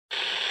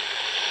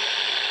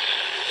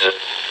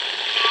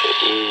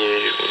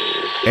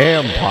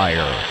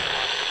Empire.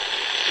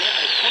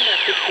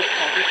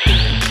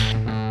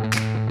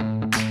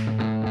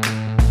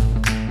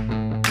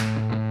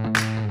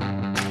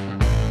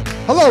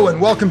 Hello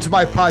and welcome to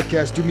my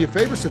podcast. Do me a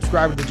favor,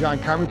 subscribe to the John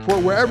Conn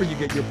Report wherever you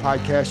get your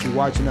podcast. You're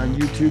watching on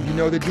YouTube, you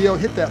know the deal.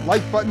 Hit that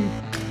like button,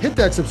 hit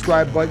that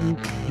subscribe button.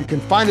 You can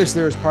find us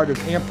there as part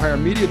of Empire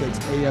Media. That's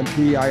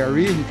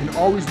AMPIRE. And you can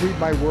always read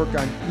my work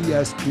on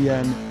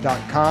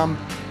ESPN.com.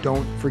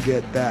 Don't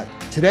forget that.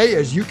 Today,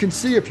 as you can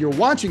see, if you're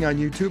watching on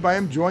YouTube, I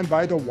am joined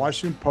by the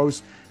Washington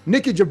Post,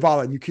 Nikki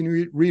Jhabvala. And you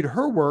can read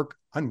her work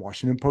on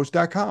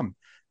WashingtonPost.com.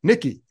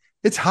 Nikki,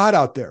 it's hot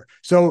out there.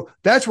 So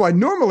that's why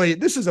normally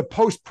this is a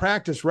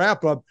post-practice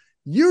wrap-up.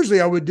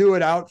 Usually I would do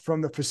it out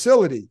from the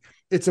facility.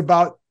 It's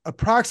about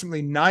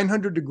approximately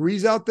 900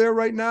 degrees out there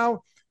right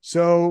now.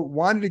 So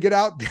wanted to get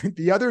out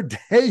the other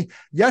day,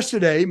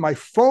 yesterday, my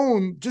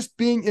phone, just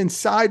being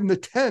inside in the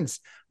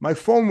tents, my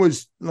phone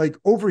was like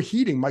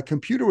overheating. My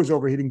computer was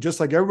overheating just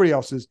like everybody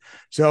else's.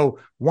 So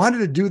wanted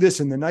to do this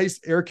in the nice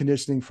air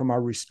conditioning from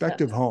our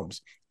respective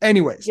homes.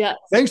 Anyways,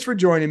 Thanks for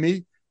joining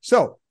me.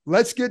 So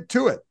let's get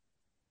to it.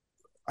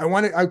 I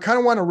kind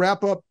of want to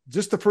wrap up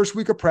just the first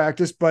week of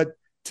practice, but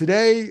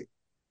today,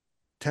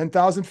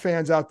 10,000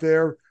 fans out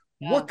there.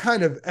 Yeah. What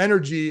kind of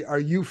energy are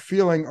you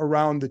feeling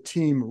around the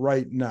team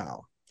right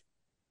now?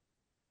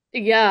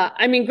 Yeah,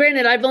 I mean,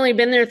 granted, I've only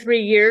been there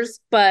 3 years,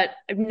 but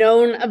I've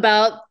known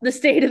about the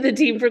state of the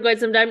team for quite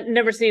some time.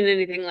 Never seen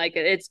anything like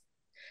it.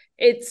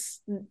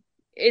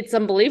 It's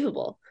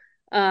unbelievable.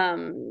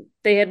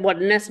 They had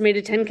an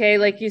estimated 10K,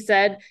 like you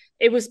said.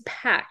 It was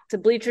packed. The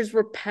bleachers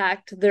were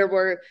packed. There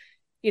were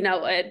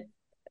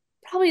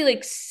probably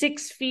like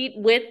 6 feet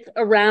width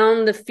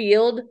around the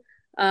field.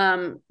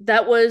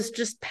 That was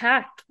just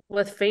packed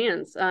with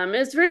fans.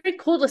 It's very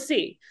cool to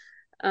see.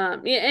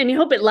 And you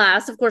hope it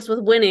lasts. Of course, with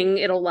winning,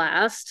 it'll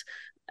last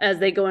as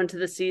they go into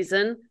the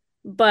season.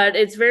 But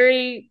it's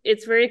very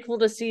cool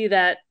to see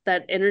that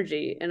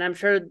energy. And I'm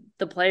sure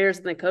the players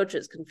and the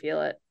coaches can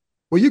feel it.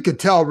 Well, you could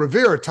tell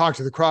Rivera talked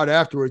to the crowd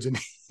afterwards, and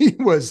he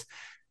was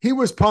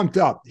pumped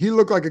up. He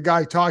looked like a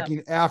guy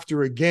talking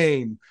after a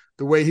game,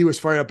 the way he was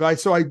fired up.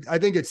 So I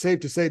think it's safe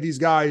to say these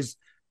guys,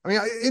 I mean,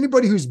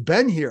 anybody who's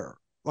been here,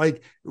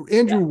 like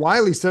Andrew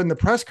Wiley said in the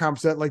press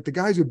conference that like the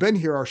guys who've been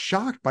here are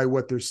shocked by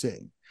what they're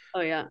seeing. Oh,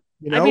 yeah.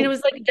 You know? I mean, it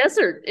was like a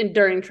desert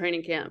during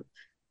training camp.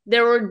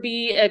 There would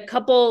be a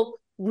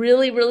couple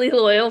really, really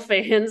loyal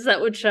fans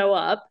that would show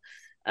up.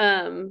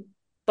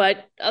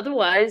 But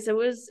otherwise, it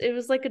was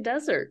like a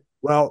desert.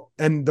 Well,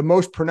 and the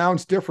most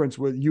pronounced difference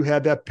was you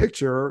had that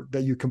picture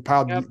that you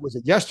compiled, was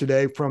it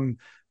yesterday, from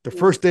the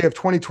first day of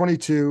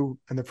 2022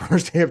 and the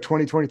first day of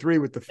 2023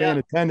 with the fan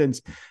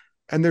attendance.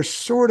 And there's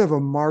sort of a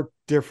marked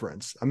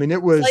difference. I mean,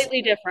 it was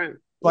slightly different.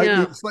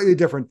 Slightly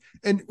different.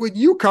 And when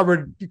you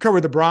covered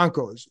the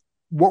Broncos,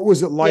 what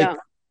was it like?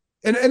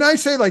 Yeah. And I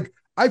say, like,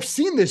 I've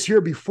seen this here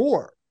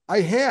before.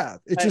 I have.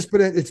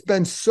 It's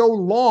been so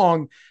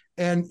long.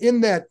 And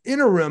in that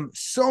interim,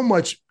 so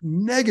much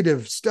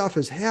negative stuff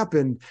has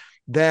happened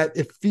that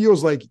it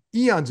feels like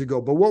eons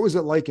ago. But what was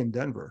it like in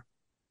Denver?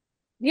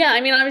 Yeah,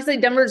 I mean, obviously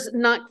Denver's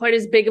not quite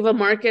as big of a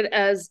market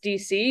as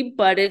DC,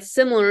 but it's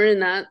similar in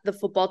that the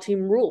football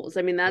team rules.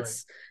 I mean,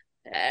 that's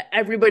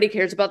everybody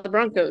cares about the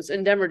Broncos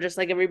in Denver, just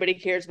like everybody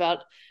cares about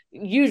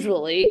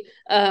usually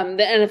the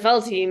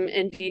NFL team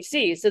in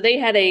DC. So they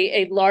had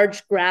a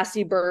large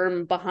grassy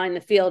berm behind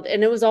the field,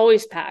 and it was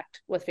always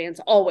packed with fans,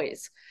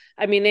 always.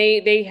 I mean,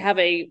 they have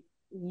a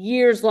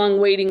years-long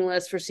waiting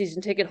list for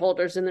season ticket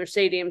holders in their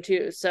stadium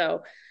too.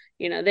 So,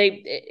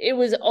 it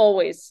was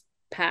always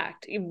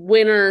packed,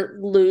 win or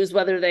lose,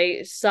 whether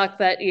they sucked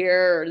that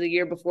year or the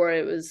year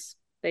before.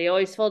 They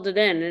always filled it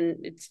in, and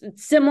it's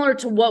similar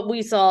to what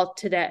we saw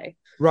today.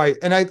 Right.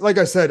 And like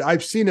I said,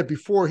 I've seen it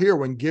before here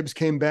when Gibbs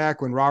came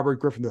back, when Robert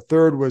Griffin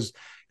III was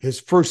his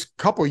first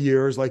couple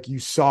years, like you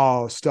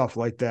saw stuff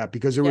like that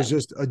because there was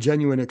just a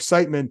genuine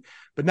excitement.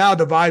 But now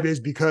the vibe is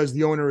because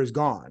the owner is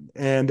gone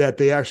and that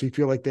they actually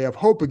feel like they have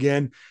hope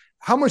again.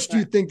 How much do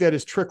you think that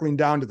is trickling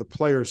down to the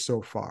players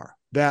so far?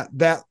 That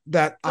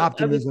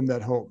optimism,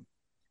 that hope?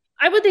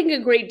 I would think a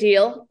great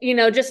deal,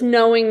 just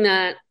knowing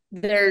that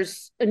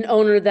there's an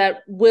owner that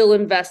will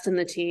invest in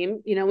the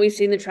team. We've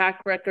seen the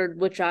track record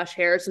with Josh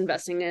Harris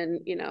investing in,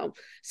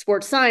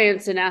 sports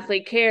science and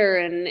athlete care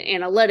and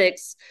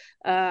analytics.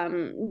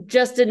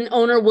 Just an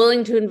owner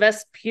willing to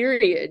invest,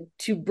 period,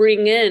 to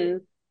bring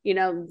in,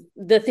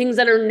 the things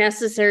that are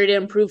necessary to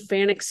improve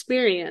fan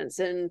experience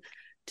and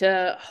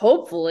to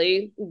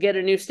hopefully get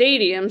a new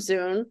stadium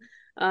soon.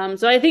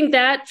 So I think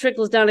that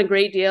trickles down a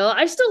great deal.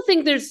 I still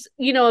think there's,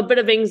 a bit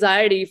of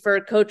anxiety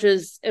for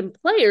coaches and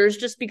players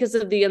just because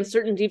of the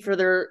uncertainty for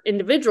their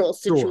individual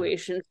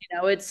situations.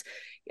 Sure. It's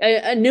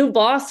a new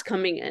boss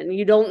coming in.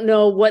 You don't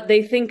know what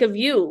they think of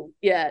you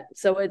yet.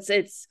 So it's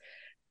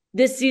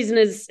this season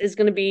is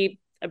going to be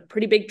a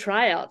pretty big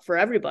tryout for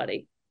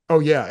everybody. Oh,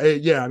 yeah.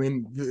 Yeah. I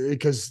mean,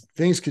 because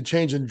things could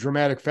change in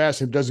dramatic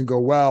fashion if it doesn't go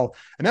well.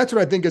 And that's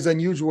what I think is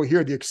unusual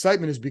here. The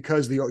excitement is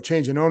because the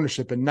change in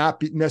ownership and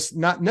not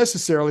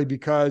necessarily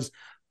because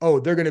oh,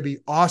 they're going to be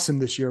awesome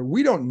this year.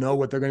 We don't know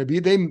what they're going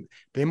to be.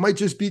 They might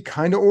just be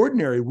kind of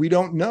ordinary. We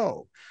don't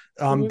know.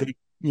 They,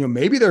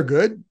 maybe they're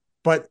good,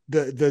 but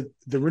the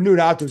renewed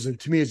optimism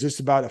to me is just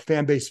about a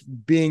fan base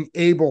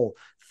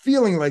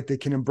feeling like they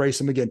can embrace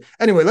them again.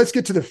 Anyway, let's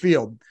get to the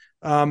field.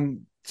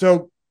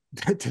 So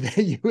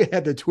today you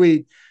had the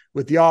tweet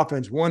with the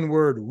offense, one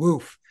word,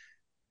 woof.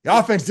 The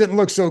offense didn't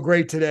look so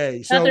great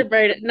today. So not their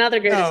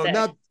greatest day.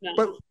 No.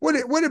 But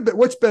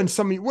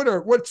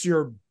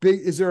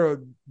is there a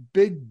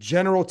big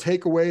general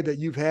takeaway that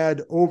you've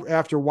had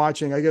after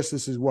watching? I guess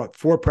this is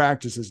 4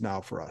 practices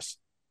now for us.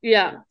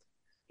 Yeah.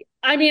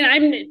 I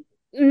mean,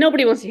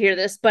 nobody wants to hear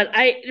this, but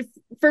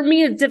for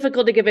me, it's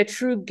difficult to give a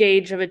true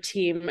gauge of a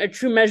team, a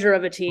true measure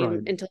of a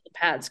team until the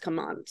pads come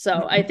on.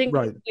 So I think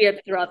we have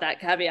to throw out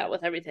that caveat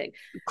with everything.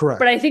 Correct.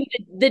 But I think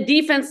the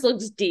defense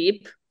looks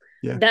deep.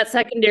 Yeah. That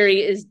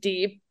secondary is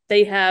deep.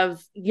 They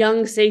have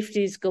young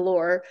safeties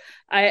galore.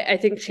 I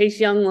think Chase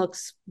Young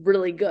looks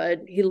really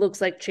good. He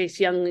looks like Chase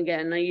Young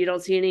again. You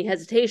don't see any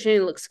hesitation. He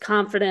looks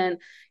confident.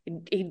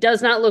 He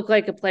does not look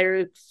like a player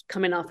who's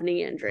coming off a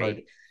knee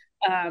injury.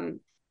 Right.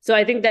 So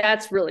I think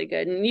that's really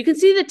good. And you can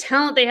see the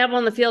talent they have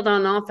on the field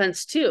on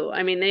offense too.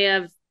 I mean, they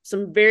have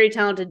some very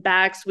talented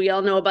backs. We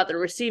all know about the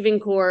receiving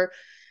core.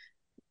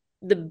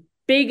 The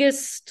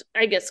biggest,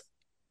 I guess,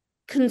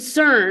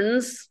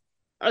 concerns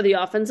are the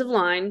offensive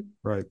line.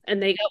 Right.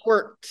 And they got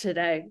worked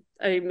today.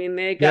 I mean,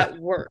 they got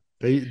worked.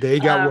 They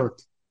got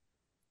worked.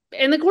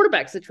 And the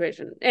quarterback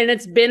situation. And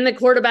it's been the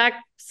quarterback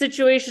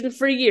situation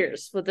for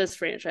years with this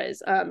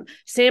franchise.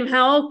 Sam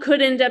Howell could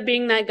end up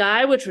being that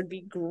guy, which would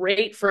be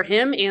great for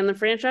him and the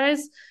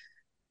franchise.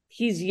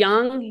 He's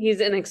young. He's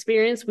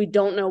inexperienced. We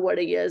don't know what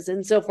he is.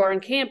 And so far in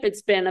camp,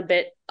 it's been a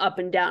bit up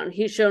and down.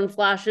 He's shown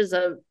flashes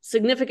of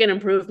significant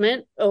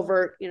improvement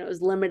over,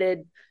 his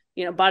limited,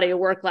 body of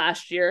work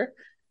last year.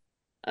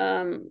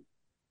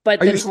 But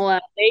then he'll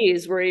have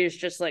days where he's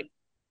just like,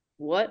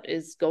 what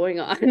is going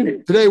on?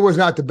 Today was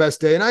not the best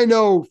day. And I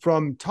know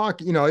from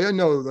talking, I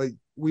know like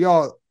we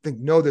all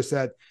know this,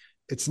 that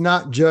it's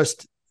not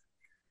just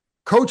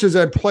coaches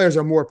and players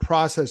are more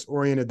process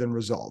oriented than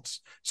results.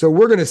 So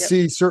we're going to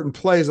see certain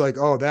plays like,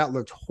 oh, that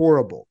looked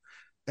horrible.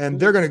 And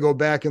they're going to go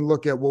back and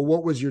look at, well,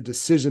 what was your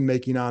decision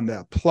making on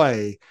that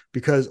play?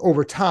 Because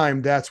over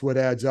time, that's what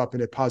adds up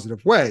in a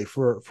positive way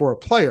for a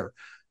player.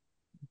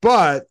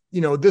 But,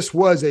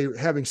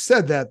 having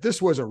said that,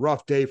 this was a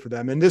rough day for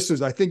them. And this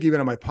is, I think,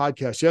 even on my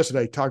podcast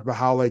yesterday, I talked about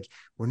how,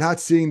 we're not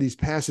seeing these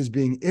passes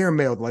being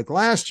airmailed like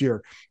last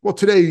year. Well,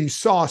 today you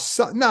saw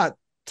not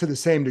to the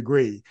same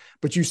degree,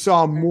 but you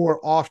saw more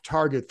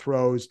off-target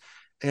throws.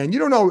 And you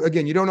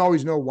don't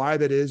always know why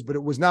that is, but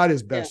it was not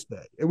his best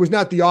day. It was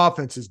not the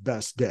offense's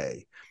best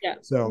day. Yeah.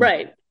 So,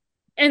 right.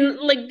 And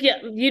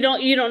you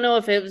don't know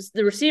if it was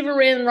the receiver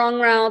ran wrong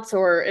routes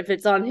or if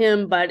it's on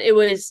him, but it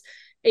was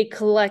a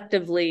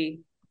collectively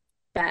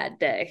bad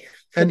day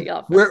for the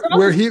offense.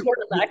 Where he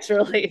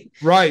actually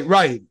right.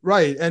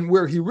 And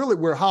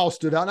where Howell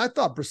stood out, and I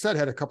thought Brissett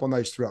had a couple of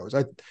nice throws.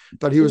 I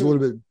thought he was a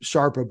little bit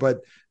sharper,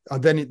 but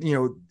then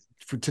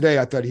for today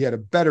I thought he had a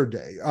better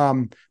day.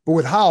 But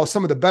with Howell,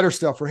 some of the better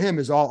stuff for him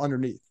is all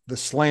underneath the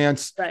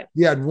slants. Right.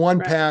 He had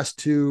one pass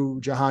to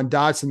Jahan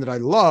Dotson that I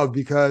love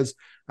because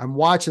I'm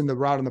watching the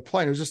route on the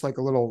play. And it was just like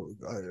a little,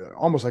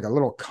 almost like a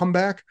little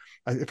comeback,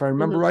 if I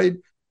remember right.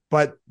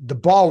 But the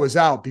ball was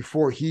out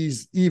before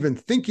he's even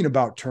thinking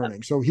about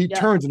turning. So he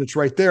turns and it's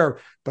right there.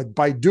 But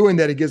by doing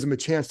that, it gives him a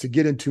chance to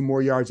get into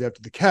more yards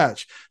after the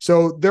catch.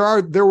 So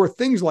there were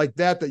things like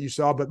that you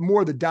saw, but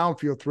more the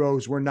downfield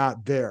throws were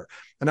not there.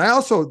 And I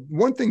also,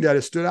 one thing that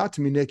has stood out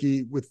to me,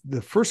 Nikki, with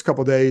the first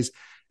couple of days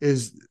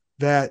is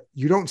that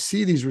you don't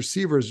see these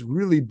receivers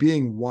really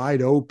being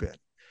wide open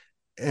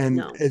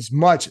and as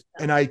much.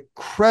 And I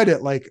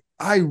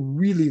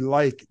really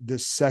like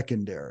this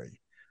secondary.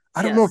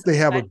 I don't know if they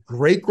have a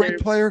great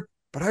player,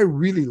 but I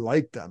really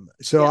like them.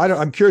 So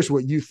I'm curious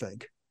what you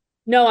think.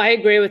 No, I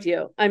agree with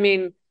you. I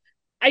mean,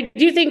 I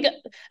do think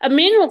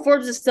Emmanuel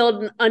Forbes is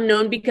still an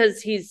unknown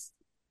because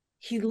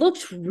he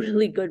looks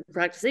really good in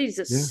practice. He's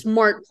a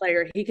smart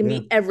player. He can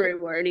be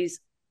everywhere and he's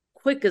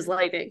quick as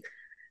lightning,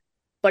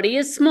 but he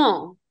is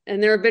small.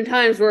 And there have been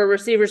times where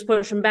receivers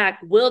push him back.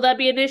 Will that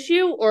be an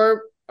issue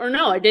or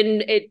no?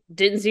 It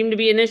didn't seem to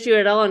be an issue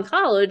at all in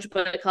college,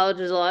 but college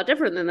is a lot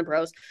different than the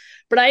pros.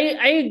 But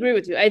I agree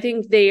with you. I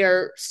think they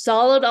are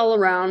solid all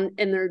around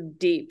and they're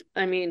deep.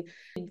 I mean,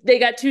 they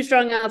got 2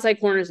 strong outside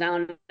corners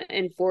now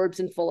in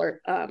Forbes and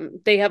Fuller.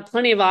 They have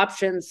plenty of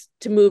options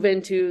to move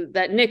into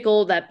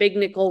that big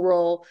nickel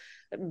role.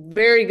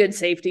 Very good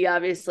safety,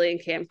 obviously, in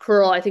Cam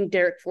Curl. I think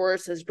Derek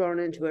Forrest has grown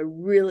into a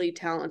really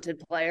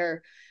talented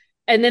player.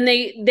 And then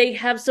they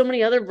have so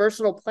many other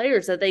versatile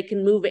players that they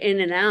can move in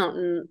and out.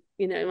 And,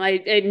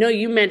 I know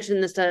you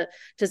mentioned this to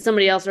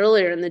somebody else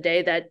earlier in the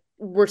day that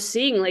we're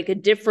seeing like a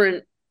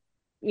different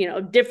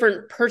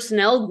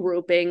personnel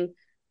grouping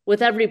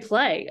with every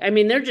play. I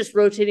mean, they're just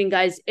rotating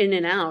guys in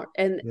and out.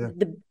 And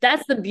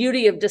that's the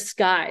beauty of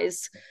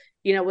disguise,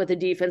 with the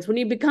defense. When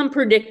you become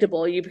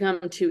predictable, you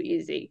become too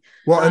easy.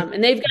 Well,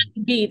 and they've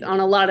got beat on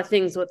a lot of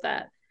things with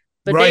that.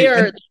 but Right.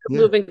 they're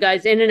moving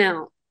guys in and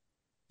out.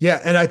 Yeah.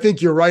 And I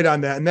think you're right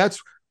on that. And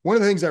that's one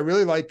of the things I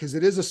really like, because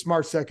it is a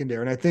smart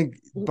secondary. And I think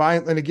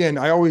and again,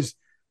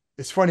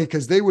 it's funny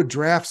because they would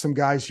draft some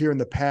guys here in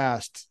the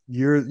past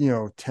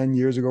 10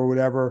 years ago or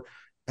whatever.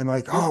 And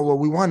like, oh, well,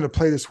 we wanted to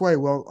play this way.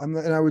 Well, and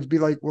I would be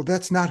like, well,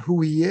 that's not who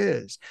he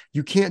is.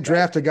 You can't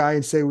draft a guy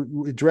and say,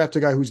 draft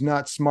a guy who's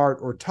not smart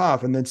or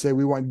tough and then say,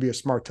 we want to be a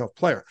smart, tough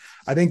player.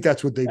 I think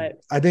that's what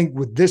I think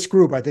with this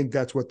group, I think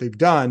that's what they've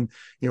done.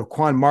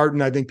 Quan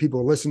Martin, I think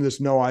people who listen to this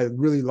know I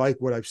really like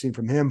what I've seen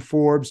from him,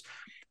 Forbes.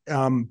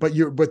 But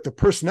the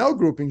personnel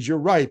groupings, you're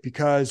right,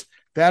 because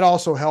that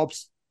also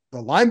helps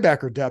the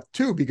linebacker depth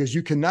too, because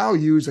you can now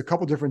use a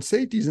couple different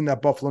safeties in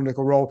that Buffalo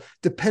nickel role,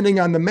 depending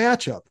on the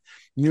matchup.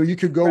 You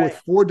could go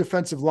with 4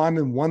 defensive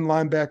linemen, 1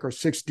 linebacker,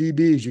 6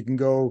 DBs. You can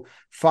go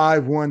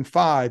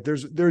 5-1-5.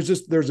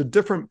 There's a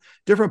different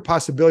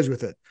possibilities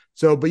with it.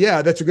 So, but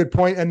yeah, that's a good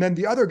point. And then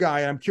the other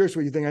guy, I'm curious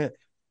what you think.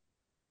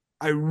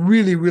 I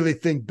really, really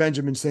think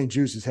Benjamin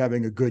St-Juste is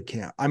having a good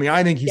camp. I mean,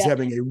 I think he's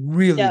having a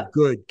really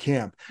good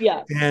camp.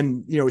 Yeah.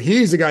 And,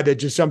 he's the guy that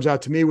just jumps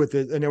out to me with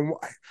it. And then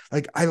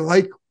I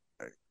like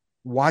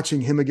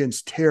watching him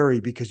against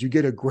Terry, because you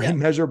get a great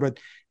measure, but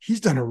he's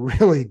done a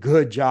really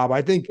good job.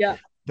 I think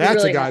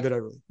that's really a guy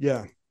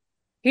that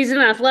he's an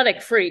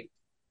athletic freak,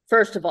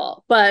 first of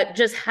all, but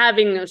just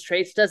having those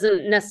traits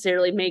doesn't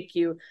necessarily make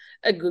you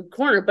a good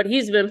corner. But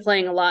he's been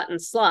playing a lot in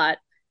slot,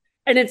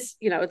 and it's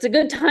a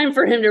good time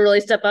for him to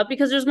really step up,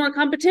 because there's more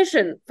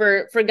competition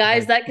for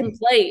guys that can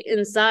play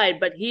inside.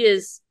 But he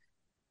has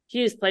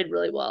played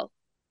really well.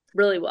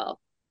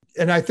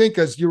 And I think,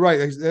 as you're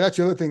right, that's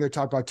the other thing they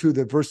talk about too,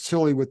 the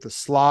versatility with the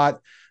slot,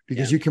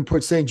 because you can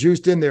put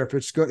St-Juste in there.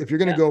 If you're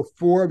going to go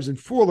Forbes and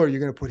Fuller, you're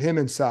going to put him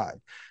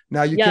inside.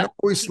 Now you can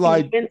always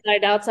slide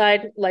inside,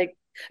 outside,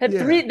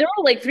 there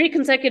were 3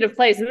 consecutive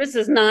plays, and this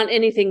is not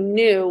anything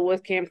new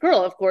with Cam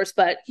Curl, of course,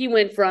 but he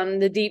went from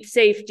the deep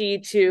safety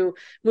to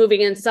moving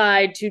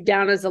inside to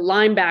down as a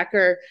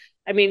linebacker.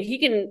 I mean,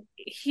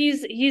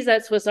 he's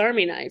that Swiss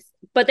Army knife,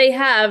 but they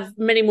have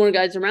many more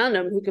guys around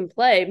him who can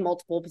play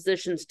multiple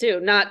positions too.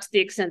 Not to the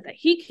extent that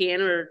he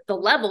can or the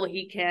level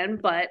he can,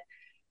 but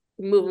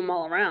move them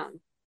all around.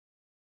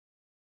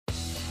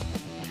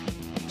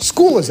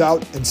 School is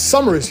out and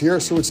summer is here,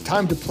 so it's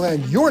time to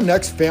plan your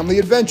next family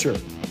adventure.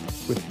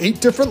 With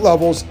 8 different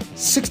levels,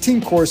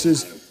 16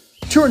 courses,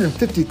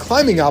 250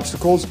 climbing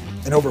obstacles,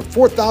 and over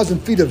 4,000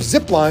 feet of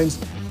zip lines,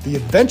 the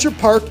Adventure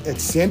Park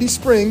at Sandy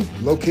Spring,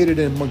 located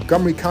in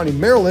Montgomery County,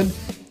 Maryland,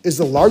 is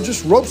the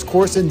largest ropes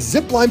course and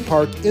zip line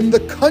park in the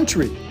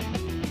country.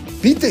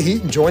 Beat the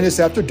heat and join us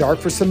after dark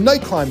for some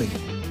night climbing.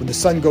 When the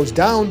sun goes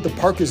down, the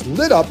park is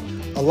lit up,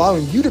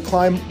 allowing you to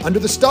climb under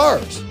the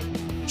stars.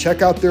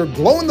 Check out their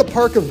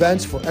glow-in-the-park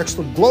events for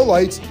extra glow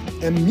lights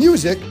and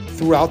music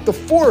throughout the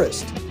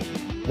forest.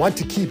 Want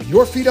to keep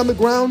your feet on the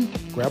ground?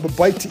 Grab a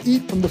bite to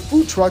eat from the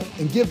food truck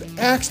and give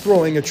axe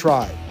throwing a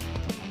try.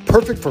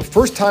 Perfect for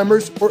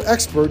first-timers or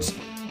experts,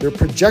 their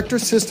projector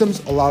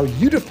systems allow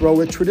you to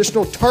throw at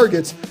traditional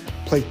targets,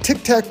 play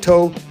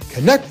tic-tac-toe,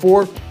 Connect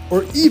Four,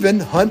 or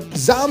even hunt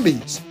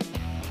zombies.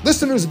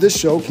 Listeners of this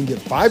show can get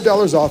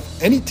 $5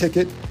 off any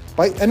ticket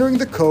by entering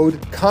the code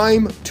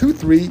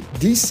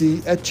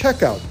KEIM23DC at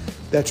checkout.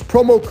 That's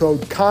promo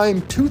code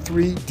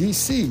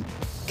KEIM23DC,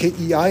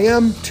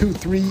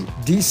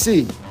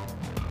 KEIM23DC.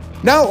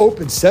 Now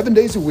open 7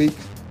 days a week,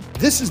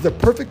 this is the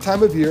perfect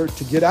time of year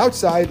to get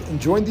outside and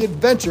join the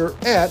adventure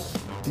at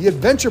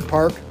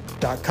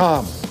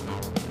theadventurepark.com.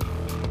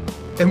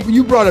 And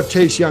you brought up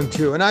Chase Young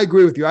too, and I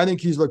agree with you. I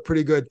think he's looked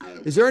pretty good.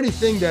 Is there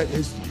anything that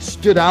has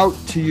stood out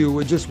to you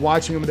with just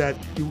watching him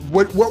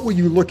what were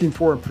you looking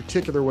for in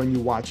particular when you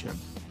watch him?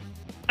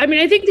 I mean,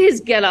 I think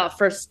his get off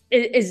first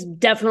is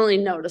definitely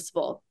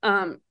noticeable.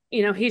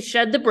 He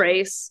shed the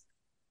brace,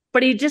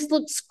 but he just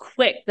looks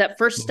quick. That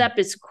first step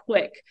is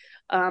quick.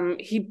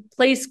 He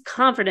plays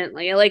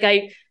confidently.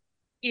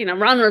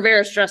 Ron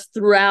Rivera stressed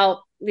throughout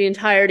the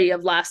entirety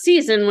of last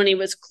season when he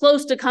was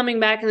close to coming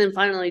back and then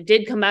finally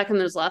did come back in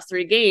those last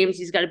 3 games.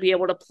 He's got to be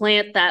able to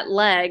plant that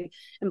leg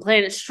and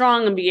plant it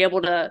strong and be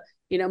able to,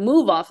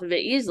 move off of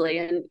it easily.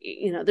 And,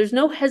 there's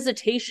no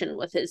hesitation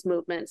with his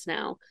movements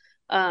now.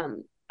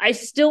 I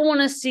still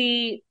want to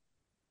see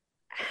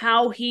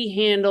how he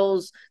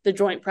handles the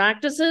joint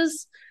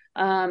practices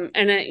and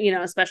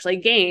especially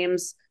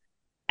games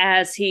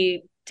as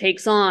he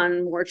takes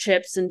on more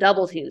chips and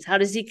double teams.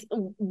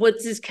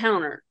 What's his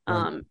counter?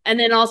 Right. And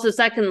then also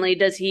secondly,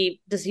 does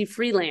he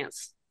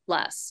freelance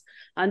less?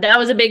 That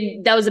was a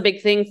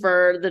big thing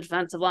for the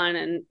defensive line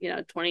in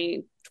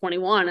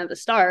 2021 at the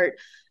start.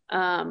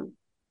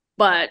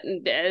 But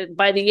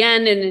by the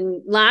end and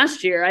in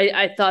last year,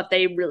 I thought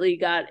they really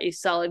got a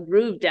solid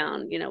groove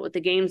down, with the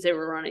games they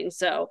were running.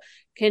 So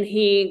can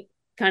he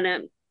kind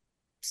of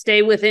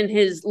stay within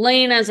his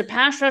lane as a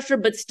pass rusher,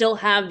 but still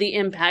have the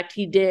impact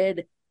he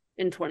did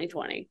in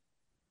 2020?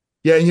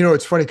 Yeah. And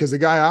it's funny because the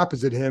guy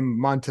opposite him,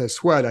 Montez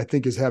Sweat, I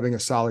think is having a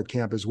solid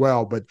camp as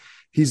well, but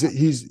he's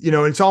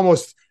it's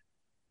almost,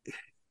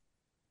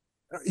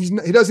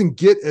 he doesn't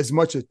get as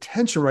much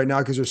attention right now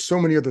because there's so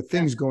many other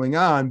things going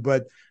on,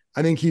 but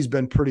I think he's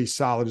been pretty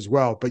solid as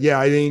well. But yeah,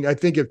 I mean, I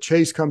think if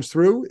Chase comes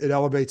through, it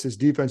elevates his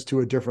defense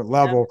to a different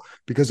level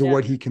because of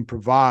what he can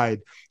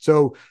provide.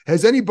 So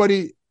has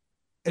anybody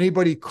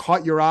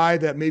caught your eye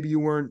that maybe you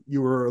were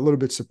a little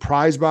bit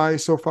surprised by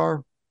so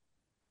far?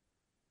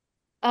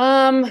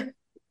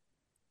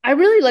 I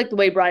really like the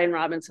way Brian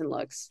Robinson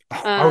looks.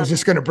 I was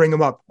just going to bring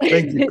him up.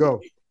 Thank you. Go.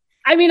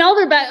 I mean, all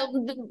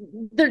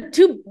their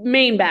two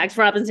main backs,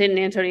 Robinson and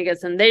Antonio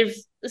Gibson, they've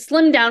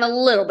slimmed down a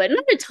little bit,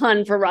 not a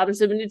ton for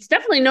Robinson, but it's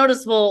definitely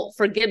noticeable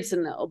for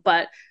Gibson though.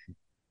 But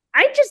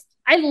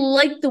I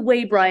like the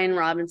way Brian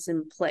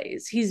Robinson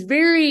plays. He's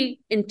very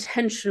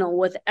intentional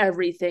with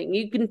everything.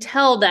 You can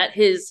tell that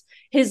his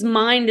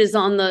mind is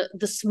on the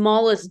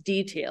smallest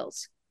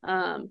details.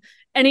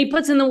 And he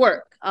puts in the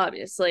work,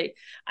 obviously.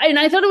 And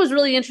I thought it was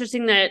really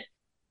interesting that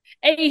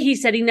he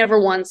said he never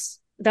once,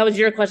 that was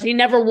your question, he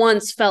never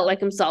once felt like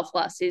himself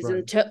last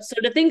season. Right. So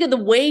to think of the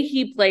way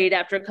he played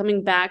after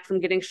coming back from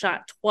getting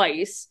shot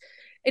twice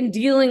and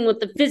dealing with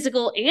the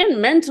physical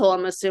and mental,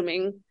 I'm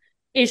assuming,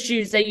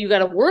 issues that you got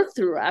to work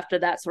through after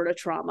that sort of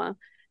trauma,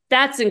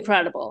 that's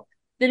incredible.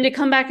 Then to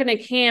come back into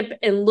camp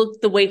and look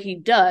the way he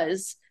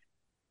does,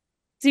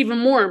 it's even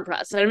more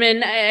impressive. I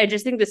mean, I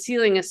just think the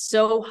ceiling is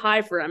so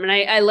high for him. And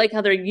I like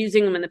how they're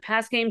using him in the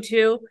pass game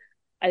too.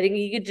 I think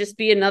he could just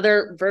be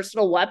another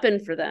versatile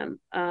weapon for them.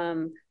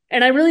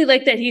 And I really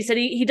like that he said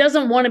he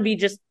doesn't want to be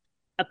just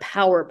a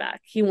power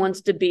back. He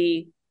wants to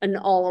be an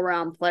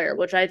all-around player,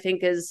 which I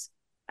think is,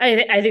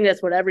 I think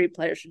that's what every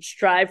player should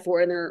strive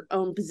for in their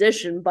own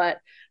position. But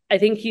I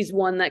think he's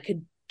one that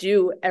could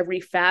do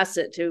every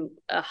facet to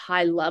a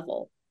high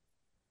level.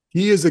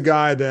 He is a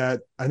guy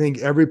that I think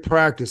every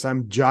practice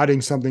I'm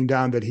jotting something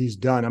down that he's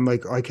done. I'm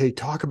like, okay,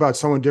 talk about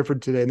someone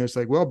different today. And it's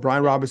like, well,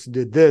 Brian Robinson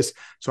did this,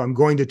 so I'm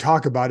going to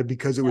talk about it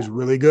because it was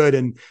really good.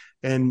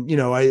 And you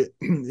know,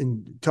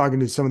 in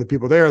talking to some of the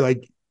people there, like,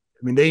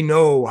 I mean, they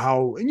know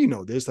how, and you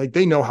know this, like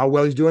they know how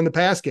well he's doing the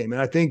pass game.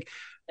 And I think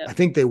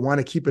they want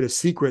to keep it a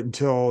secret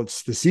until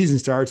the season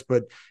starts,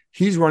 but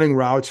he's running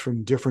routes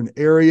from different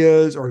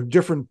areas or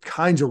different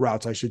kinds of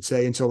routes, I should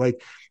say. And so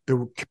like,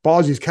 the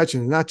balls he's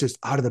catching is not just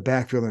out of the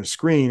backfield on a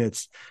screen.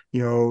 It's,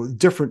 you know,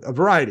 a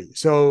variety.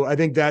 So I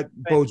think that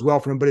bodes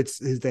well for him, but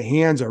the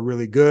hands are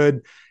really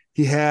good.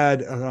 He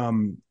had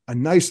a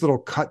nice little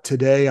cut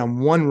today on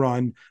one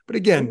run, but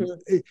again,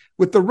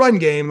 with the run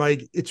game,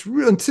 like it's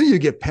real until you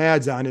get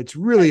pads on, it's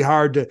really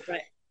hard to,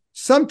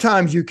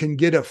 sometimes you can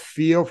get a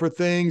feel for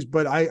things,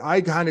 but I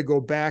kind of go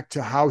back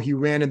to how he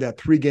ran in that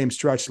 3-game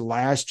stretch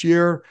last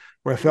year,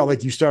 where I felt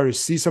like you started to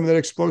see some of that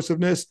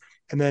explosiveness.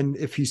 And then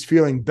if he's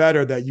feeling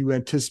better, that you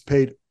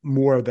anticipate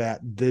more of that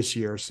this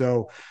year.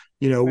 So,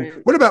 you know,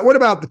 what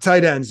about the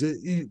tight ends?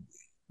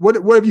 What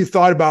have you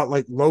thought about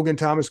like Logan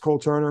Thomas, Cole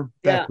Turner?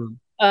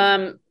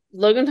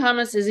 Logan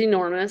Thomas is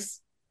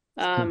enormous.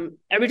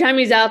 Every time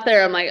he's out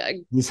there, I'm like,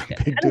 I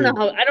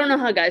don't know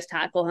how guys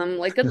tackle him.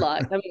 Like, good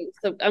luck. I mean,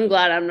 so I'm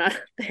glad I'm not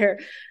there.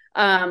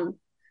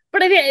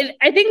 But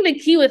I think the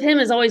key with him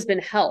has always been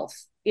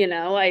health. You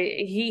know,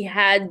 he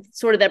had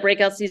sort of that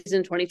breakout season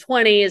in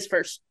 2020, his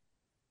first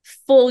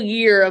full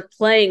year of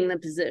playing the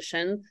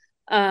position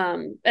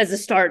as a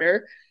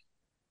starter.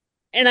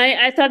 And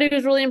I thought he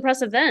was really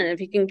impressive then. If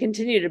he can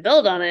continue to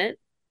build on it,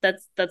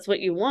 that's what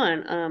you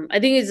want.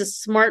 I think he's a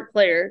smart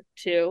player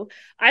too.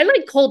 I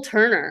like Cole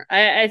Turner.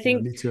 I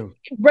think me too.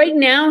 Right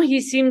now he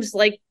seems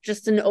like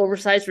just an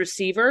oversized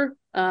receiver.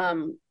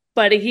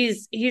 But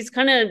he's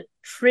kind of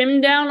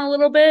trimmed down a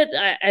little bit.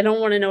 I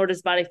don't want to know what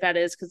his body fat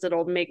is because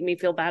it'll make me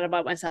feel bad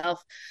about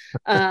myself.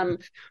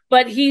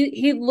 But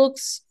he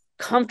looks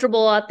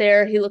comfortable out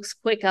there. He looks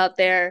quick out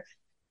there.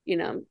 You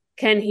know,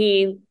 can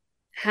he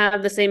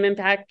have the same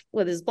impact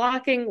with his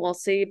blocking? We'll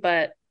see.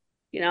 But,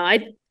 you know,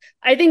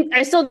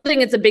 I still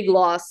think it's a big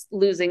loss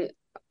losing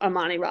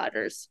Amani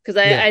Rodgers because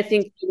I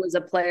think he was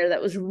a player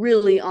that was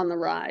really on the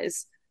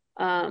rise.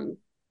 So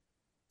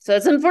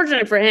it's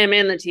unfortunate for him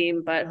and the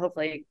team, but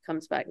hopefully he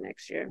comes back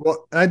next year.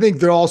 Well, I think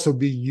they'll also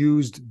be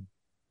used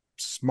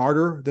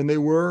smarter than they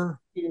were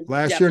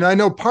last year. And I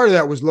know part of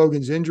that was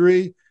Logan's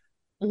injury.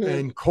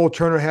 And Cole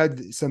Turner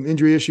had some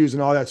injury issues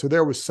and all that. So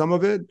there was some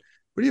of it.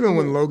 But even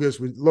when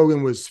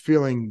Logan was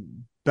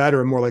feeling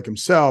better and more like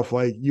himself,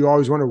 like you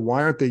always wonder,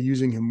 why aren't they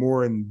using him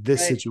more in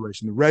this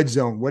situation, the red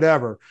zone,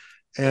 whatever.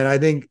 And I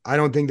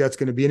don't think that's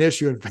going to be an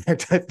issue. In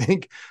fact, I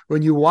think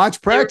when you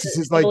watch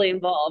practices, like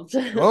involved.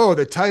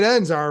 The tight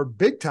ends are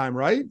big time,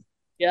 right?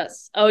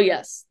 Yes. Oh,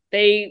 yes.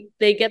 They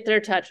get their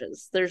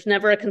touches. There's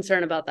never a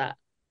concern about that.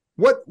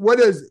 What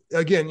is,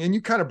 again, and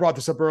you kind of brought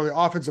this up earlier,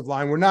 offensive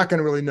line, we're not going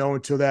to really know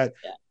until that.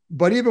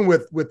 But even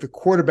with the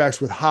quarterbacks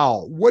with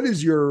Howell, what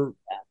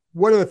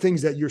are the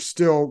things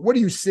that what are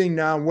you seeing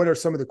now? What are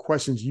some of the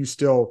questions you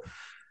still,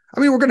 I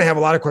mean, we're going to have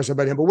a lot of questions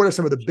about him, but what are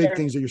some of the big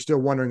things that you're still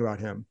wondering about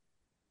him?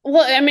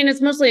 Well, I mean,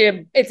 it's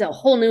mostly it's a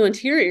whole new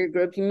interior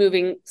group. You're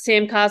moving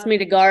Sam Cosmi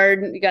to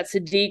guard. You got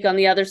Sadiq on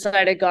the other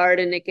side of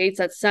guard and Nick Gates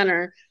at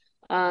center.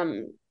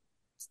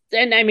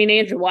 And I mean,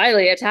 Andrew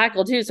Wiley at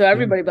tackle too. So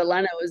everybody but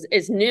Leno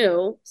is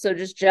new. So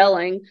just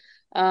gelling.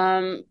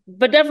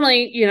 But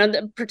definitely,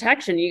 the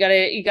protection, you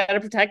gotta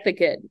protect the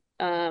kid.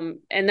 And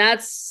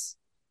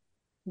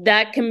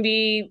that can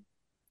be,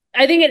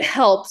 I think it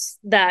helps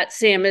that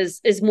Sam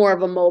is more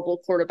of a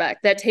mobile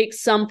quarterback that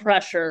takes some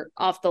pressure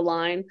off the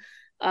line.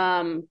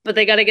 But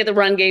they got to get the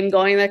run game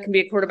going. That can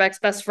be a quarterback's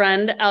best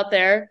friend out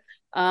there.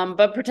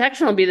 But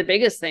protection will be the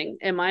biggest thing,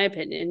 in my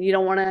opinion. You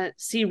don't want to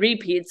see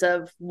repeats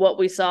of what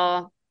we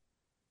saw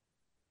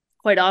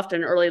quite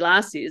often early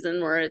last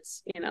season, where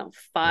it's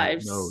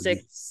 5,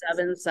 6,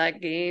 7 sack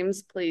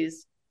games.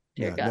 Please,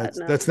 dear God,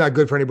 that's not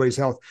good for anybody's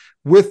health.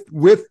 With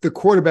the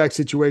quarterback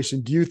situation,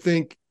 do you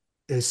think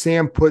has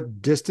Sam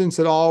put distance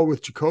at all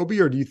with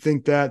Jacoby, or do you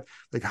think that,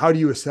 like, how do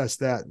you assess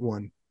that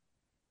one?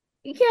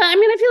 Yeah, I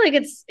mean, I feel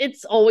like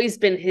it's always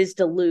been his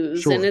to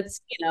lose, sure. And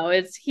it's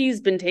he's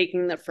been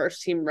taking the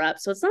first team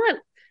reps, so it's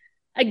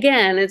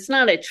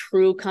not a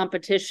true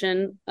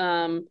competition.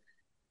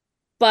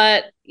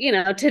 But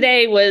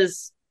today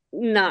was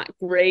not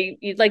great.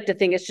 You'd like to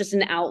think it's just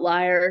an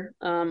outlier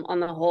on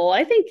the whole.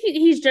 I think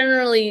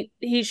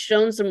he's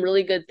shown some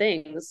really good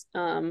things.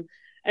 And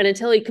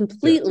until he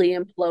completely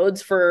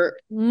implodes for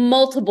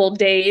multiple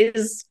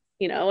days,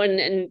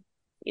 and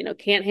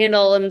can't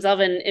handle himself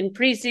in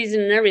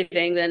preseason and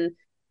everything, then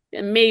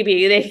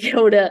maybe they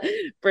go to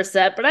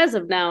Brissett. But as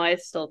of now, I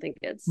still think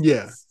it's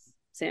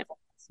Sam.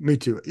 Me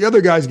too. The other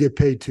guys get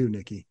paid too,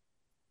 Nikki.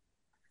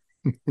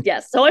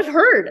 Yes, so I've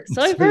heard.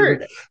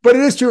 But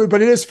it is true.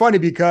 But it is funny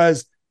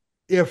because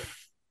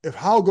if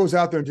Howell goes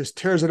out there and just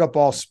tears it up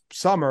all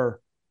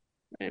summer,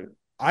 right,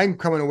 I'm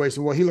coming away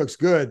saying, well, he looks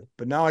good,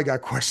 but now I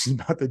got questions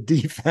about the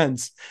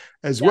defense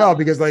as well,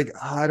 because I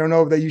don't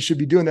know that you should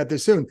be doing that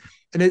this soon.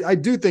 And I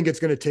do think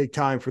it's going to take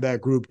time for that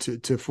group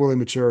to fully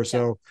mature.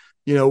 So,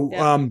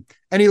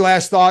 any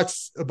last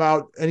thoughts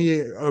about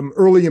any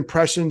early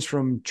impressions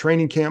from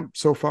training camp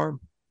so far?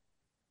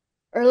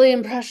 Early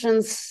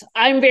impressions.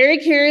 I'm very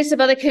curious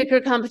about the kicker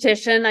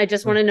competition. I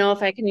just want to know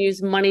if I can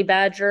use Money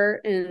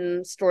Badger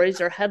in stories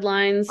or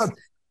headlines.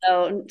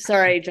 So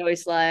sorry, Joey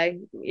Sly,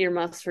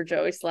 earmuffs for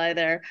Joey Sly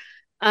there.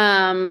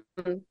 I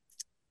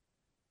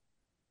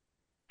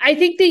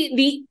think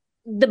the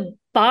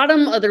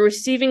bottom of the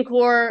receiving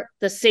core,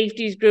 the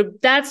safeties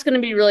group, that's going to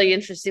be really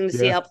interesting to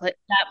see how that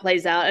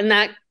plays out. And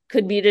that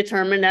could be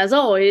determined, as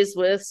always,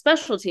 with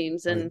special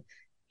teams and,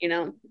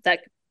 that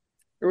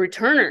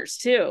returners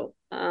too.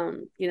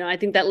 I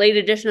think that late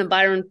addition of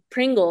Byron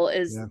Pringle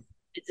it's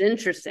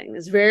interesting.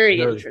 It's very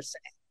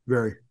interesting.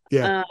 Very,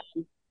 yeah.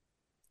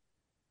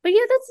 But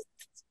yeah, that's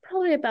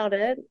probably about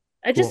it.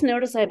 I just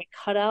noticed I have a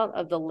cutout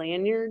of the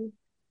lanyard.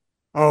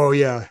 Oh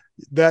yeah,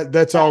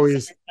 that's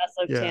always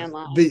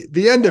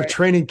the end of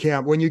training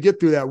camp. When you get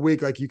through that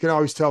week, like, you can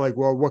always tell, like,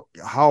 well,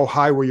 how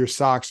high were your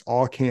socks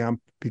all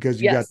camp,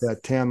 because you got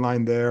that tan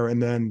line there, and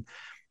then,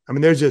 I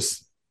mean, there's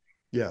just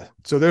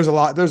so there's a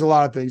lot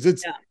of things.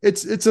 It's a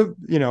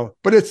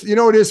but it's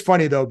it is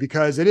funny though,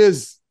 because it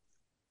is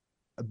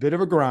a bit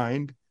of a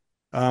grind,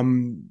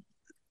 and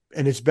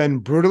it's been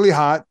brutally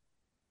hot.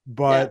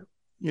 But,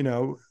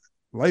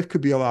 life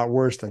could be a lot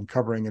worse than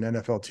covering an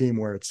NFL team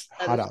where it's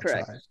hot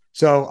outside. Correct.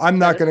 So I'm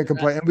not going to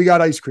complain. And we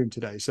got ice cream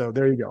today. So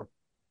there you go.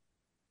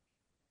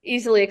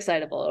 Easily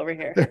excitable over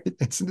here.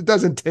 It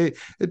doesn't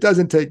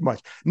take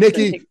much.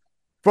 Nikki,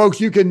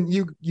 folks, you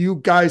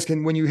guys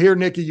can, when you hear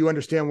Nikki, you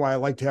understand why I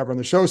like to have her on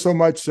the show so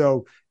much.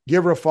 So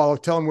give her a follow.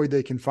 Tell them where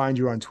they can find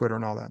you on Twitter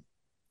and all that.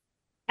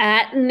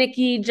 At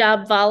Nikki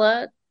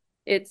Jhabvala.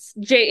 It's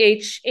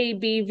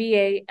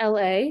JHABVALA.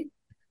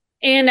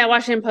 And at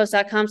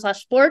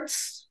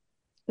WashingtonPost.com/sports.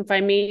 You can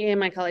find me and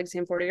my colleague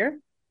Sam Fortier.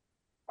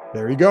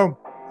 There you go.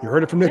 You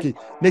heard it from Nikki.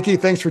 Nikki,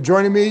 thanks for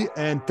joining me.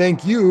 And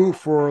thank you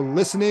for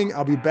listening.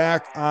 I'll be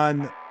back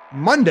on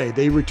Monday.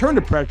 They return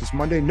to practice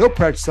Monday. No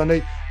practice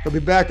Sunday. They'll be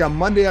back on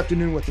Monday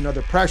afternoon with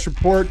another practice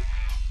report.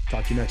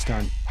 Talk to you next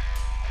time.